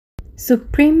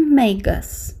Supreme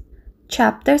Magus.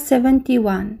 Chapter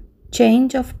 71.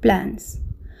 Change of Plans.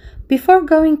 Before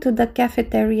going to the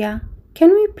cafeteria,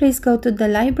 can we please go to the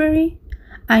library?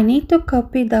 I need to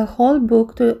copy the whole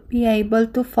book to be able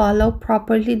to follow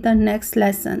properly the next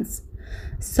lessons.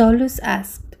 Solus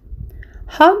asked.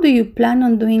 How do you plan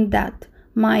on doing that?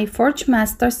 My Forge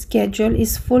Master schedule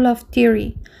is full of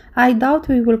theory. I doubt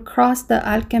we will cross the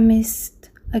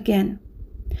alchemist again.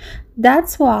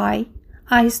 That's why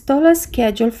I stole a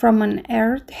schedule from an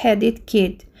earth-headed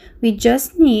kid. We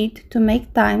just need to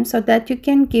make time so that you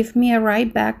can give me a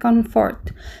ride back and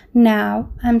forth. Now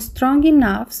I'm strong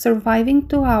enough, surviving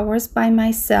 2 hours by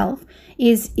myself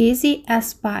is easy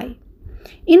as pie.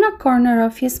 In a corner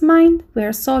of his mind,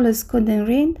 where Solus couldn't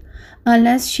read,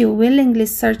 unless she willingly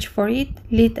searched for it,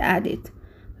 Lit added,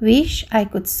 Wish I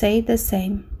could say the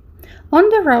same. On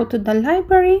the road to the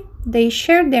library, they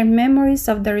shared their memories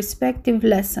of the respective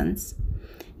lessons.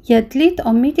 Yet Lit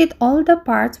omitted all the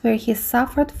parts where he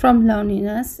suffered from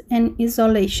loneliness and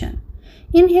isolation.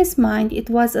 In his mind,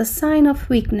 it was a sign of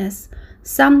weakness,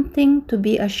 something to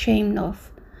be ashamed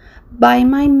of. By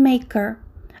my maker,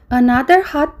 another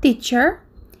hot teacher,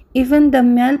 even the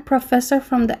male professor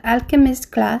from the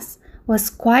alchemist class,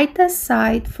 was quite a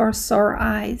sight for sore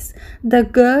eyes. The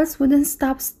girls wouldn't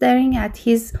stop staring at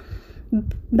his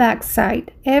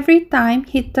backside every time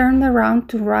he turned around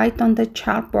to write on the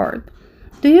chalkboard.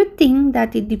 Do you think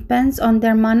that it depends on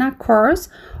their mana course,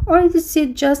 or is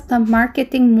it just a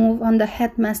marketing move on the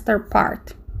headmaster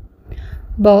part?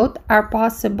 Both are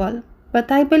possible,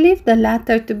 but I believe the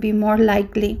latter to be more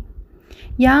likely.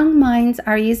 Young minds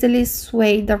are easily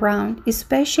swayed around,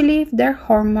 especially if their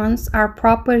hormones are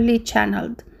properly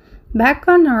channeled. Back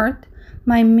on Earth,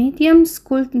 my medium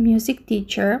school music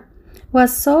teacher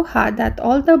was so hot that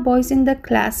all the boys in the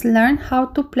class learned how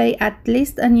to play at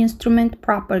least an instrument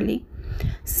properly.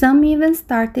 Some even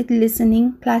started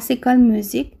listening classical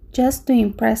music just to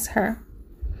impress her.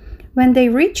 When they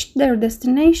reached their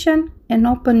destination and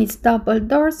opened its double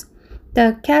doors,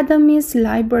 the Academy's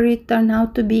library turned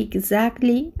out to be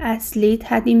exactly as Lit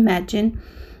had imagined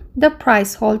the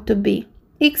prize hall to be,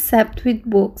 except with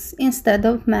books instead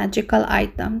of magical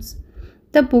items.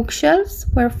 The bookshelves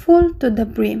were full to the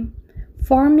brim,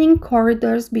 forming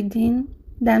corridors between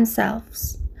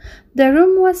themselves. The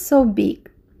room was so big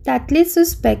that Lit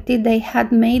suspected they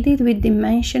had made it with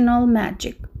dimensional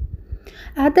magic.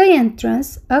 At the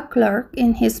entrance, a clerk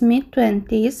in his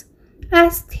mid-20s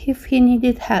asked if he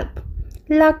needed help.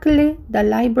 Luckily, the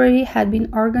library had been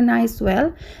organized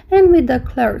well, and with the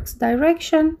clerk's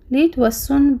direction, Lit was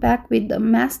soon back with the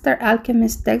Master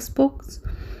Alchemist textbooks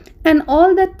and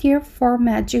all the Tier 4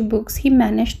 magic books he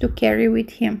managed to carry with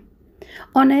him.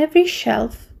 On every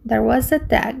shelf, there was a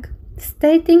tag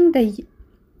stating the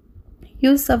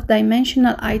use of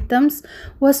dimensional items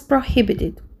was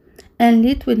prohibited, and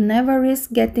Lit would never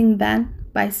risk getting banned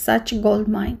by such a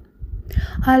goldmine.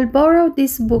 I'll borrow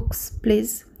these books,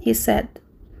 please, he said.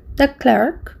 The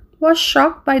clerk was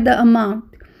shocked by the amount.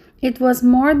 It was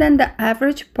more than the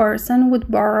average person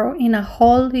would borrow in a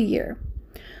whole year.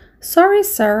 Sorry,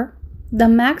 sir. The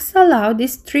max allowed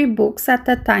is 3 books at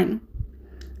a time.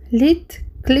 Lit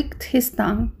clicked his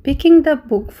tongue, picking the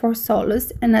book for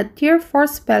Solus and a Tier 4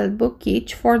 spellbook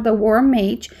each for the War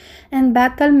Mage and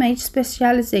Battle Mage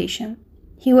specialization.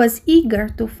 He was eager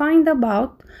to find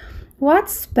out what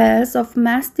spells of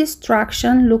mass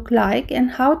destruction look like and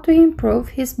how to improve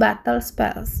his battle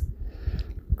spells.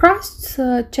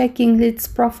 Cross-checking Lit's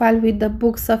profile with the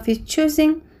books of his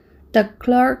choosing, the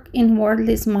clerk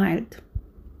inwardly smiled.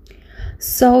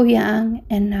 So young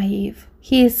and naive.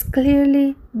 He is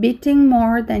clearly biting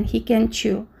more than he can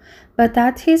chew, but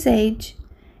at his age,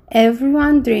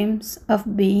 everyone dreams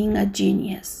of being a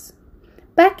genius.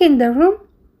 Back in the room,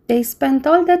 they spent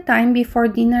all the time before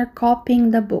dinner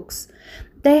copying the books.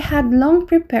 They had long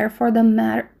prepared for the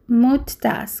mammoth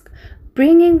task,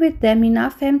 bringing with them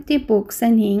enough empty books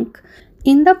and ink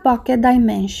in the pocket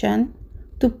dimension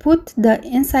to put the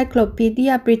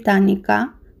Encyclopedia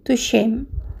Britannica to shame.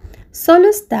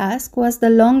 Solus' task was the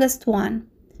longest one.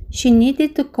 She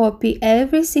needed to copy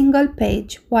every single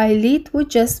page, while Lit would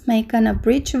just make an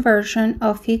abridged version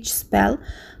of each spell,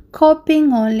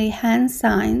 copying only hand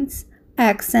signs,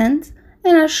 accents,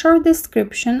 and a short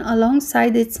description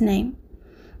alongside its name.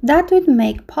 That would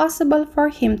make possible for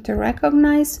him to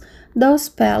recognize those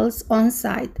spells on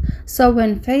sight, so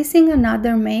when facing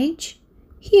another mage,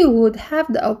 he would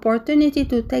have the opportunity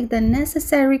to take the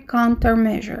necessary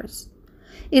countermeasures.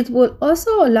 It would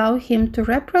also allow him to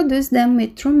reproduce them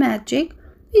with true magic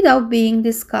without being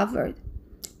discovered.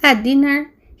 At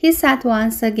dinner, he sat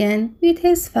once again with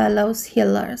his fellow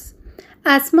healers.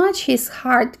 As much his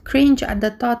heart cringed at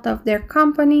the thought of their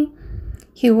company,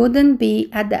 he wouldn't be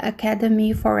at the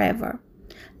academy forever.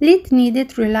 Lit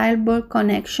needed reliable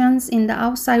connections in the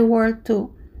outside world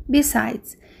too.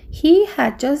 Besides, he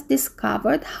had just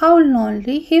discovered how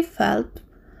lonely he felt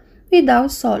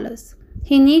without Solus.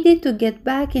 He needed to get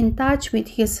back in touch with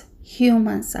his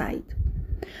human side.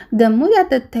 The mood at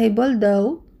the table,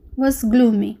 though, was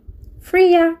gloomy.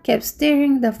 Freya kept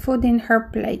stirring the food in her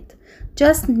plate,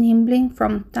 just nibbling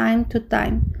from time to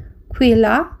time.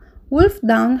 Quilla wolfed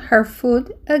down her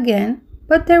food again,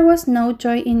 but there was no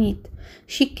joy in it.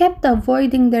 She kept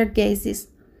avoiding their gazes,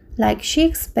 like she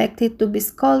expected to be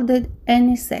scolded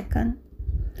any second.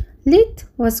 Lit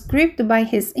was gripped by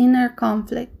his inner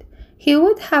conflict. He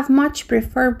would have much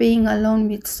preferred being alone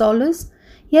with Solus,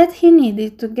 yet he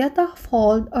needed to get a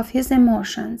hold of his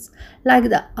emotions, like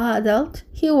the adult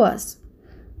he was.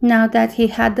 Now that he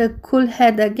had a cool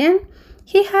head again,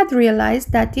 he had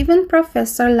realized that even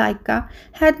Professor Laika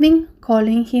had been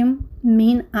calling him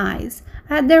mean eyes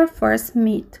at their first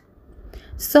meet.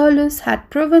 Solus had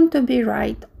proven to be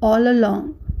right all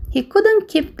along. He couldn't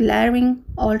keep glaring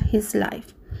all his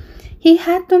life. He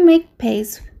had to make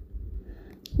pace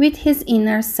with his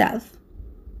inner self,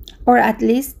 or at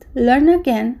least learn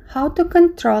again how to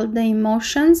control the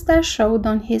emotions that showed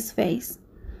on his face.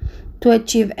 To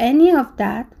achieve any of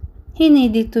that, he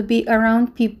needed to be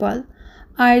around people,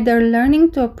 either learning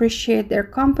to appreciate their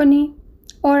company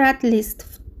or at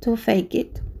least to fake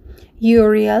it.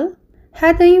 Uriel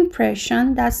had the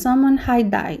impression that someone had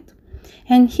died,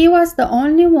 and he was the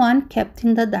only one kept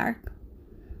in the dark.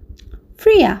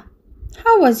 "Freya,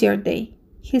 how was your day?"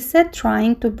 he said,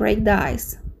 trying to break the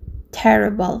ice.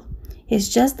 "Terrible. It's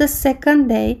just the second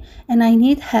day and I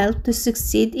need help to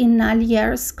succeed in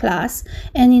Nalier's class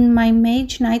and in my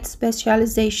Mage Knight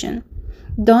specialization.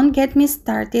 Don't get me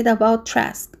started about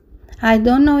Trask. I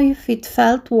don't know if it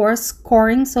felt worse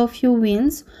scoring so few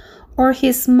wins or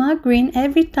his smug grin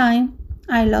every time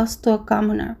I lost to a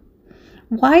commoner.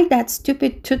 Why that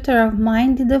stupid tutor of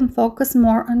mine didn't focus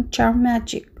more on charm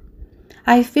magic.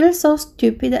 I feel so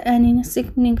stupid and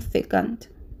insignificant.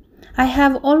 I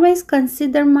have always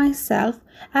considered myself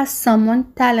as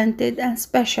someone talented and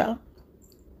special.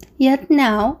 Yet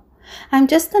now, I'm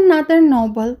just another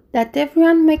noble that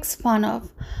everyone makes fun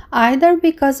of, either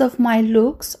because of my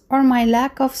looks or my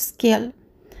lack of skill.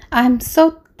 I'm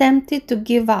so tempted to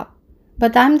give up,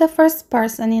 but I'm the first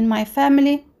person in my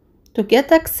family to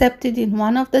get accepted in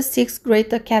one of the 6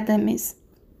 great academies.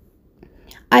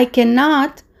 I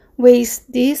cannot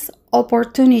waste this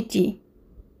opportunity."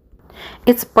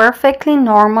 "It's perfectly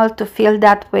normal to feel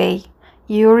that way,"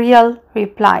 Uriel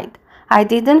replied. "I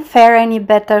didn't fare any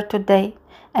better today,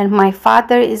 and my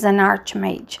father is an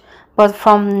archmage. But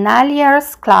from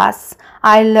Nalier's class,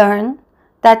 I learned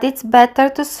that it's better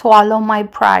to swallow my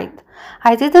pride.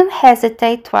 I didn't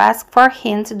hesitate to ask for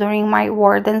hints during my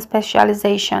warden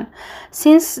specialization,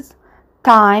 since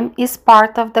time is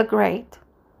part of the grade.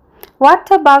 What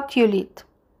about you, Lit?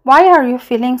 Why are you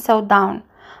feeling so down?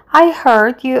 I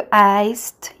heard you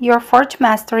aced your Forge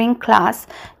Mastering class,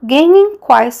 gaining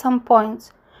quite some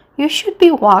points. You should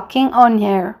be walking on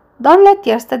air. Don't let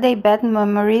yesterday's bad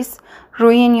memories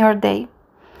ruin your day."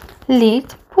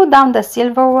 Lit put down the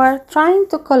silverware, trying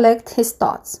to collect his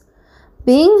thoughts.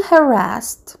 "Being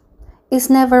harassed is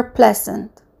never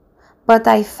pleasant, but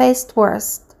I faced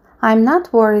worse. I'm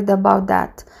not worried about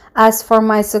that. As for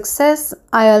my success,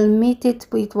 I admit it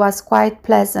was quite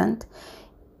pleasant.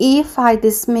 If I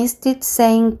dismissed it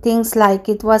saying things like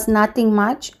it was nothing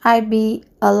much, I'd be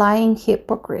a lying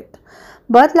hypocrite.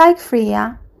 But like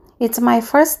Freya, it's my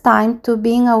first time to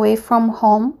being away from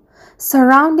home,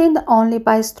 surrounded only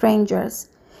by strangers.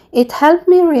 It helped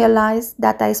me realize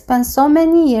that I spent so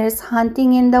many years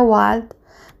hunting in the wild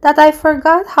that I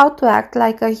forgot how to act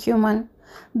like a human.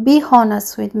 Be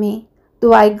honest with me.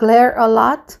 Do I glare a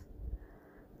lot?"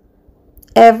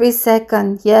 "Every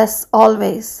second, yes,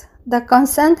 always." The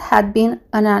consent had been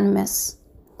unanimous.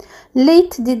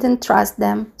 Lit didn't trust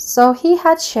them, so he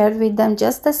had shared with them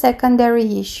just a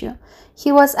secondary issue.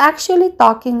 He was actually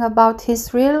talking about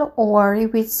his real worry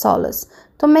with Solus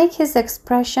to make his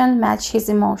expression match his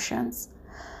emotions.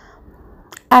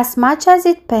 "As much as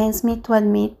it pains me to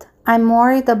admit, I'm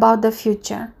worried about the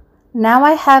future. Now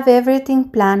I have everything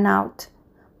planned out.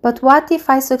 But what if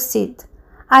I succeed?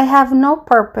 I have no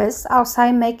purpose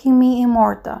outside making me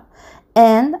immortal.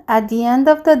 And at the end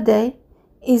of the day,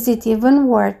 is it even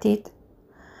worth it?"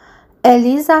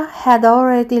 Eliza had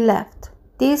already left.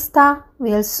 Tista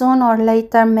will soon or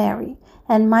later marry,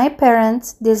 and my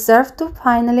parents deserve to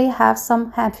finally have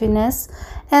some happiness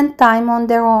and time on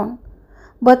their own.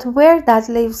 But where that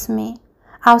leaves me,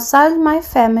 Outside my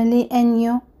family and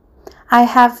you, I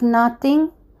have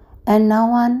nothing and no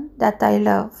one that I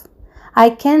love. I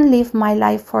can't live my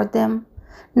life for them.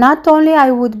 Not only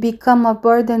I would become a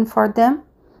burden for them,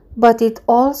 but it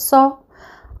also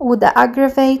would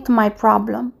aggravate my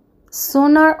problem.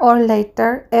 Sooner or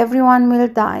later, everyone will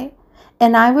die,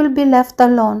 and I will be left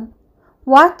alone.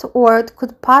 What word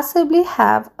could possibly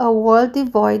have a world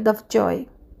devoid of joy?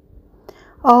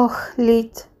 Oh,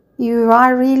 Lid, you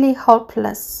are really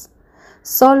hopeless.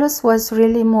 Solus was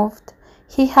really moved.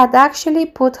 He had actually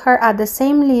put her at the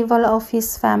same level of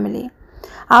his family,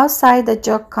 outside the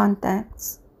joke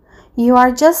context. You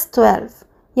are just 12,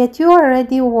 yet you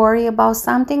already worry about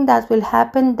something that will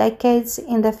happen decades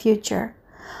in the future.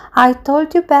 I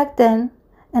told you back then,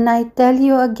 and I tell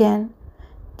you again,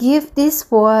 give this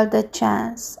world a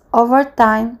chance. Over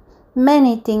time,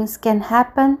 many things can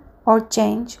happen or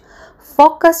change.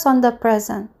 Focus on the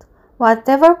present.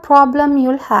 Whatever problem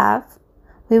you'll have,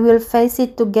 we will face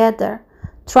it together.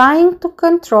 Trying to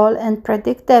control and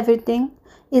predict everything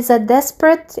is a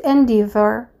desperate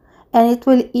endeavor, and it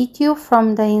will eat you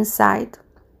from the inside.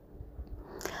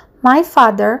 My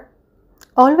father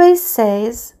always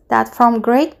says that from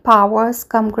great powers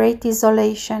come great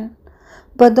isolation.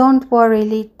 But don't worry,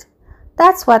 Lid.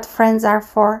 That's what friends are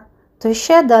for, to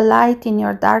shed a light in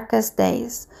your darkest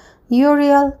days.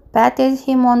 Uriel patted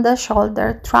him on the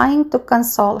shoulder, trying to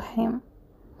console him.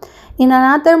 In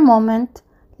another moment,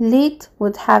 Lid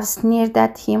would have sneered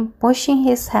at him, pushing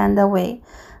his hand away.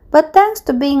 But thanks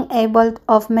to being able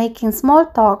of making small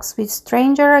talks with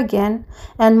stranger again,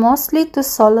 and mostly to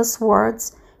Solus'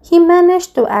 words, he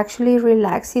managed to actually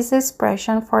relax his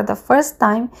expression for the first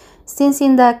time since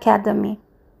in the academy.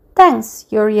 Thanks,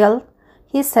 Uriel,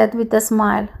 he said with a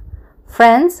smile.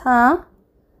 Friends, huh?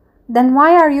 Then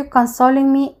why are you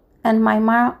consoling me and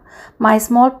my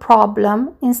small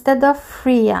problem instead of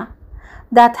Freya,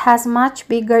 that has much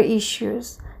bigger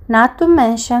issues? Not to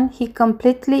mention, he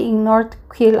completely ignored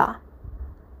Quilla.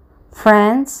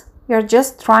 Friends, you're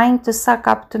just trying to suck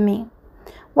up to me.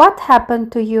 What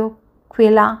happened to you,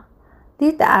 Quilla?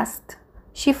 Lid asked.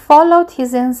 She followed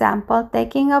his example,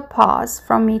 taking a pause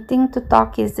from eating to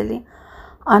talk easily.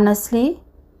 Honestly,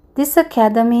 this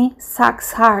academy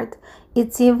sucks hard.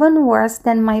 It's even worse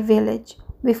than my village.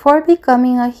 Before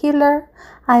becoming a healer,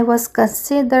 I was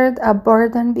considered a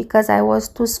burden because I was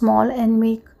too small and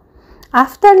weak.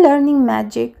 After learning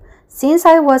magic, since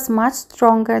I was much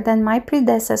stronger than my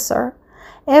predecessor,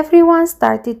 everyone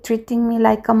started treating me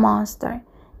like a monster,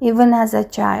 even as a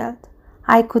child.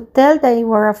 I could tell they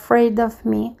were afraid of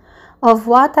me, of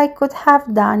what I could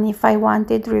have done if I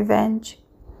wanted revenge.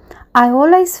 I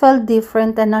always felt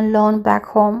different and alone back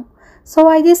home, so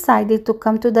I decided to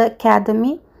come to the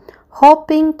academy,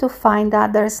 hoping to find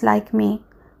others like me,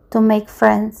 to make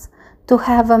friends, to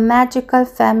have a magical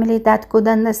family that could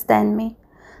understand me,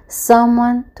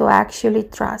 someone to actually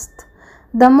trust.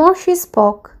 The more she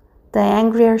spoke, the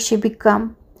angrier she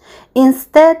became.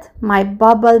 Instead, my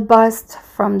bubble burst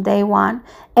from day one.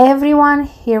 Everyone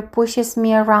here pushes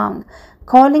me around,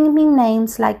 calling me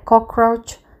names like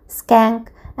cockroach, skank,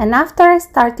 and after I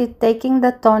started taking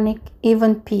the tonic,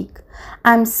 even pig.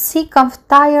 I'm sick of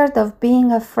tired of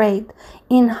being afraid.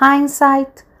 In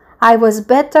hindsight, I was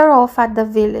better off at the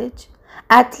village.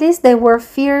 At least they were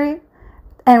feared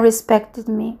and respected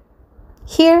me.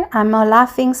 Here I'm a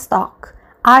laughing stock,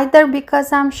 either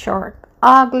because I'm short,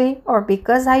 ugly, or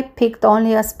because I picked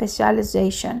only a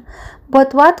specialization.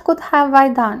 But what could have I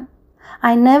done?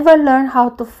 I never learned how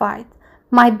to fight.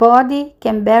 My body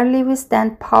can barely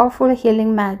withstand powerful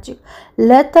healing magic,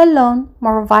 let alone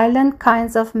more violent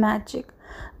kinds of magic.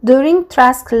 During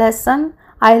Trask's lesson,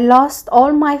 I lost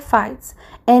all my fights,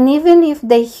 and even if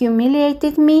they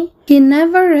humiliated me, he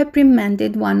never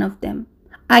reprimanded one of them.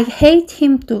 I hate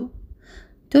him too.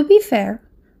 To be fair,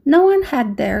 no one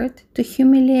had dared to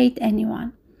humiliate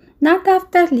anyone. Not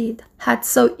after Lid had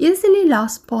so easily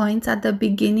lost points at the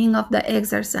beginning of the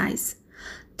exercise.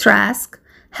 Trask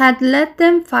had let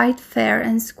them fight fair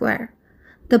and square.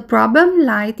 The problem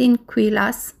lied in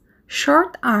Quilla's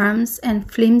short arms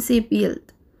and flimsy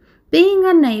build. Being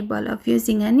unable of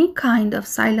using any kind of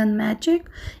silent magic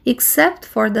except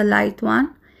for the light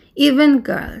one, even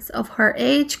girls of her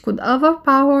age could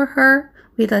overpower her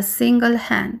with a single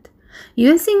hand.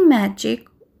 Using magic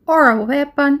or a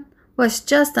weapon was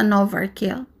just an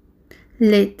overkill.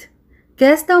 Lid,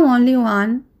 guess the only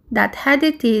one that had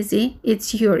it easy,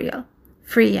 it's Uriel.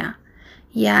 Freya.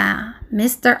 Yeah,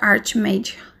 Mr.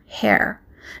 Archmage Hair.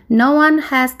 No one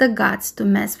has the guts to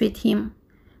mess with him.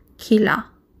 Killa.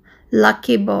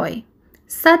 Lucky boy.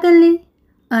 Suddenly,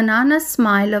 An honest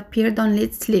smile appeared on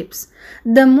Lid's lips.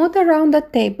 The mood around the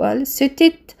table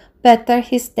suited better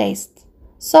his taste,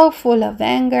 so full of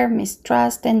anger,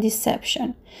 mistrust, and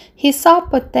deception. He saw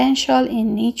potential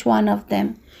in each one of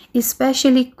them,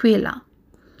 especially Quilla.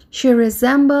 She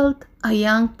resembled a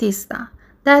young Tista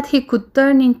that he could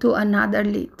turn into another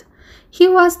Lid. He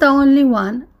was the only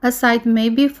one, aside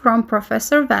maybe from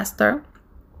Professor Vaster,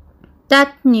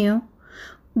 that knew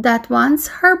that once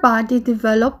her body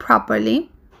developed properly,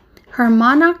 her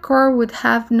mana core would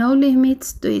have no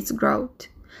limits to its growth.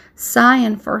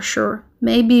 Cyan for sure,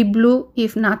 maybe blue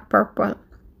if not purple.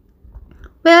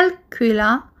 Well,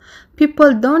 Quilla,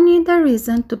 people don't need a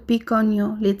reason to pick on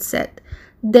you, Lid said.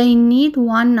 They need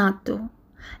one not to.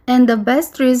 And the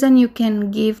best reason you can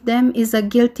give them is a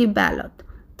guilty ballot.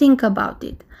 Think about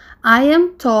it. I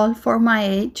am tall for my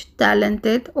age,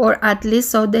 talented, or at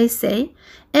least so they say,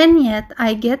 and yet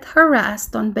I get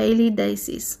harassed on Bailey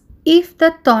daisies. If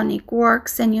the tonic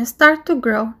works and you start to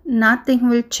grow, nothing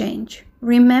will change.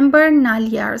 Remember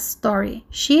Naliar's story.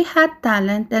 She had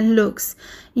talent and looks,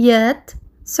 yet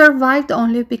survived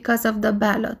only because of the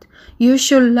ballot. You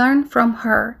should learn from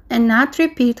her and not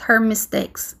repeat her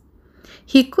mistakes.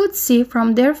 He could see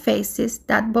from their faces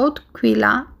that both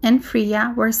Quilla and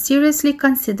Freya were seriously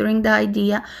considering the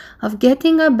idea of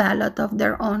getting a ballot of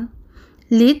their own.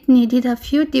 Lid needed a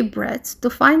few deep breaths to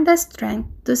find the strength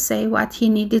to say what he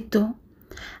needed to.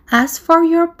 As for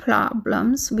your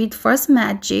problems with first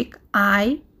magic,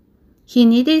 he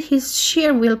needed his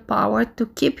sheer willpower to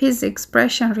keep his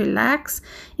expression relaxed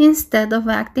instead of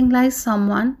acting like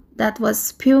someone that was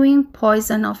spewing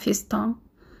poison off his tongue.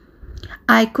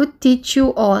 I could teach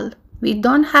you all. We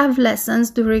don't have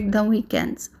lessons during the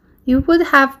weekends. You would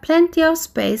have plenty of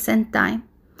space and time.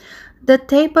 The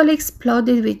table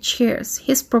exploded with cheers.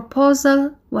 His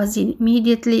proposal was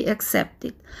immediately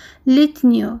accepted. Lid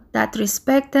knew that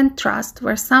respect and trust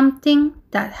were something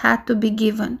that had to be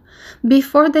given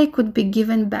before they could be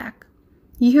given back.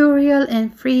 Uriel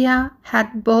and Freya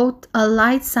had both a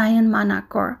light cyan mana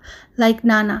core, like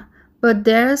Nana, but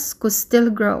theirs could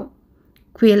still grow.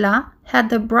 Quilla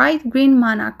had a bright green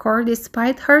mana core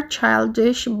despite her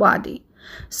childish body,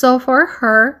 so for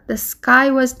her the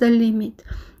sky was the limit.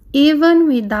 Even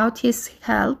without his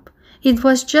help, it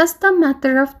was just a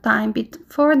matter of time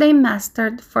before they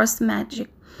mastered first magic.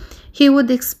 He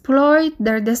would exploit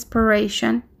their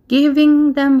desperation,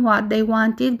 giving them what they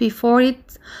wanted before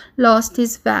it lost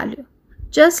its value.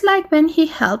 Just like when he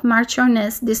helped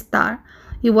Marchioness the Star,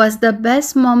 it was the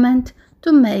best moment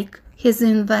to make his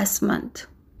investment.